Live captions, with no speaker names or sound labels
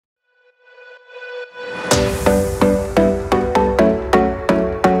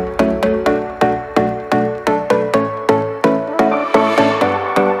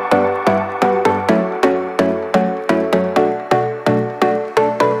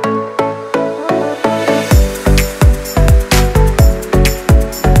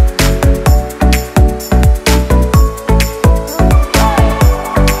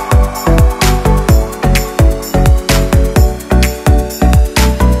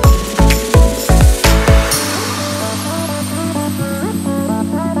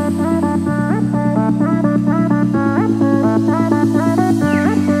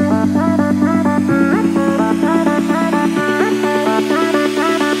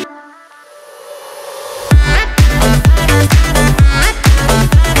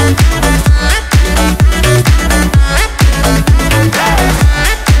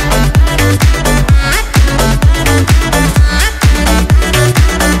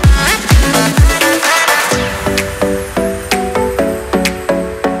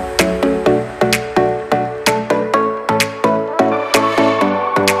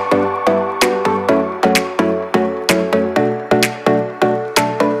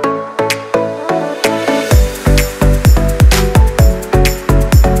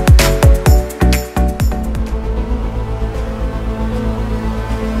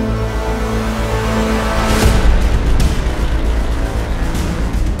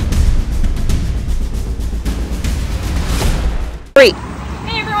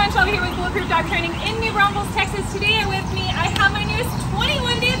here with Bulletproof Dog Training in New Braunfels, Texas. Today with me, I have my newest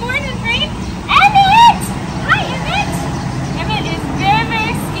 21-day board and train, Emmitt! Hi, Emmitt! Emmitt is very,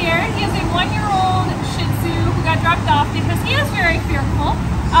 very scared. He is a 1-year-old Shih Tzu who got dropped off because he is very fearful.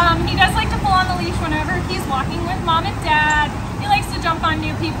 He does like to pull on the leash whenever he's walking with mom and dad. He likes to jump on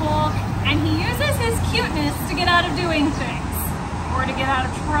new people, and he uses his cuteness to get out of doing things, or to get out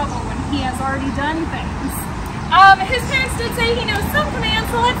of trouble when he has already done things. His parents did say he knows some commands,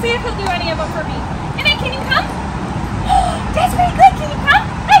 so let's see if he'll do any of them for me. Emmitt, can you come? That's pretty good. Can you come?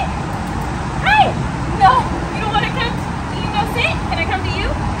 Hey! Hi! No, you don't want to come? Do you know sit? Can I come to you?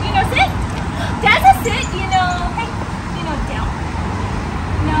 Do you know sit? That's a sit. Do you know, hey, do you know down?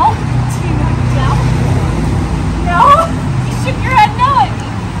 No? Do you know down? No? You shook your head no at me.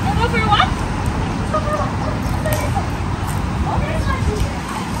 Wanna go for a walk? Go for a walk. Oh, there's not too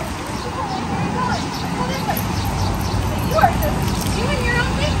bad. Where are you going? Go this way. You are just doing your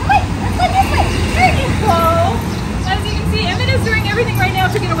own thing. Wait, let's go this way. There you go. As you can see, Emmitt is doing everything right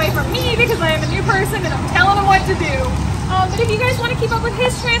now to get away from me because I am a new person and I'm telling him what to do. But if you guys want to keep up with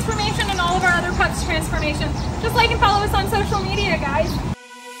his transformation and all of our other pups' transformations, just like and follow us on social media, guys.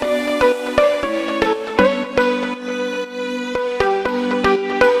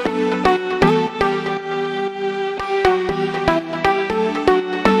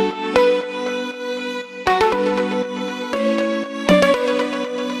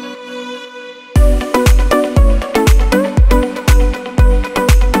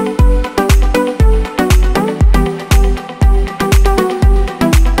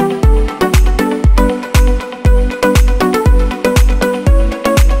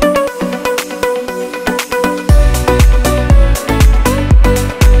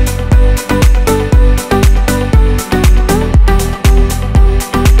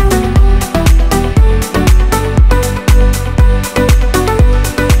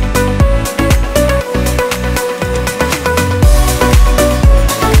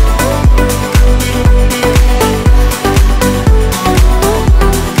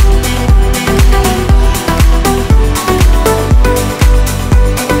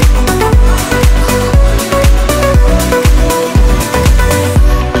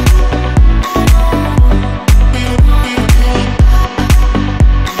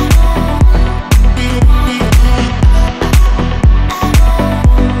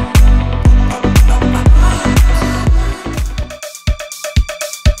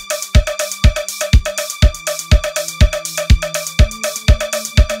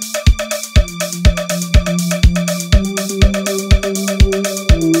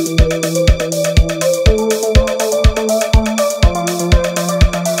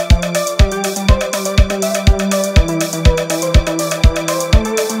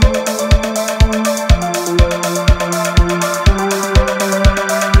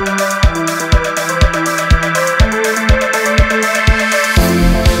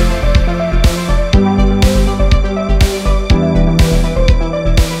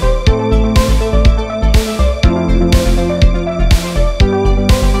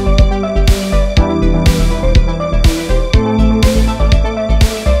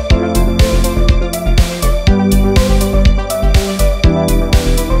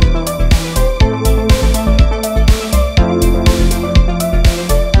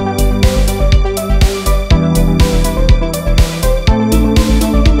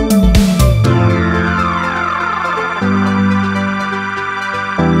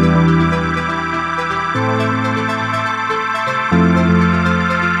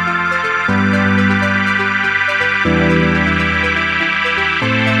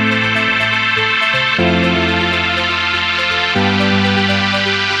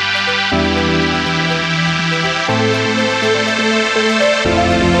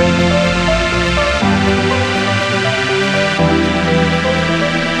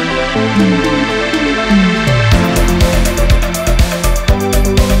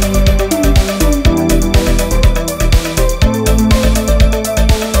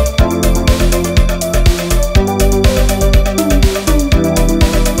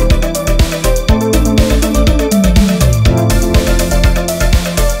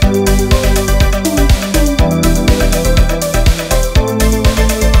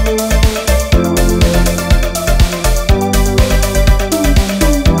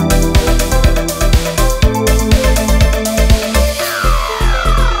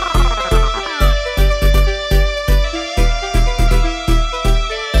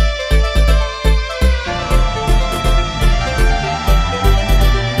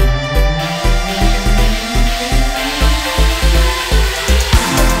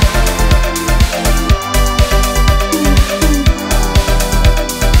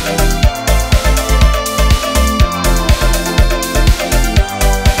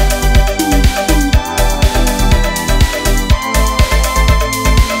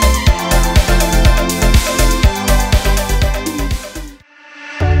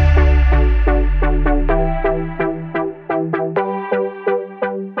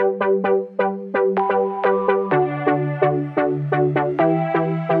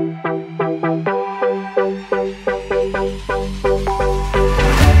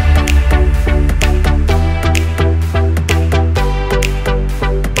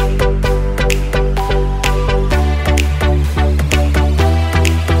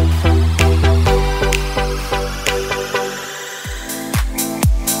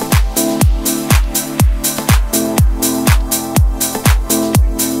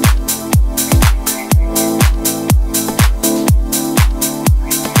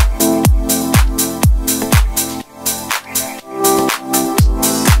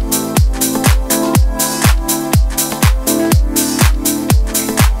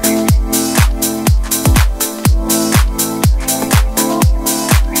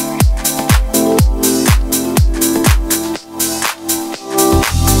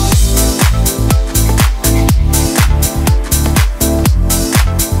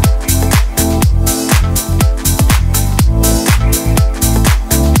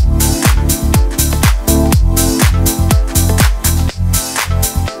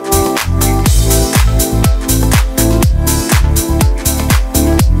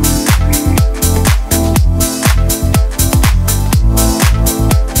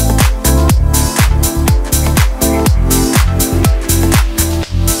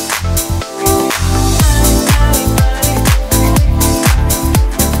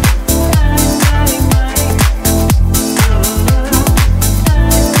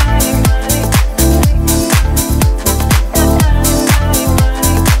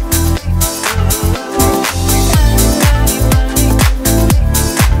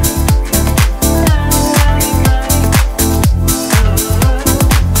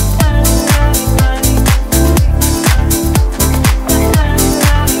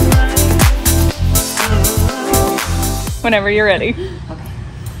 Whenever you're ready. Okay.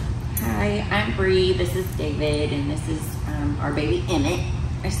 Hi, I'm Bree. This is David, and this is our baby Emmitt.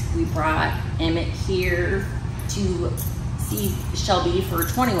 We brought Emmitt here to see Shelby for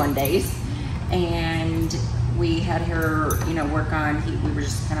 21 days, and we had her, work on. We were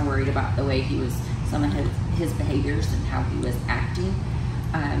just kind of worried about the way he was, some of his behaviors and how he was acting.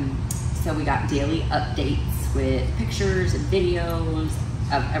 So we got daily updates with pictures and videos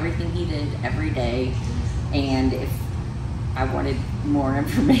of everything he did every day, and if I wanted more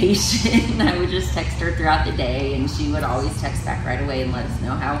information, I would just text her throughout the day, and she would always text back right away and let us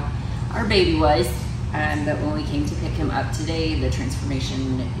know how our baby was. But when we came to pick him up today, the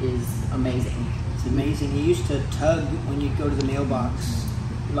transformation is amazing. It's amazing. He used to tug when you'd go to the mailbox,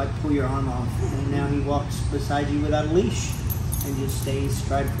 like pull your arm off, and now he walks beside you without a leash and just stays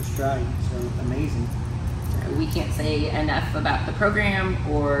stride for stride. So amazing. We can't say enough about the program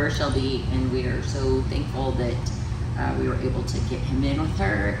or Shelby, and we are so thankful that we were able to get him in with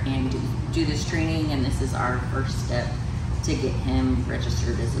her and do this training, and this is our first step to get him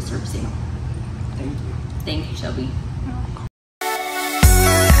registered as a service animal. Thank you. Thank you, Shelby.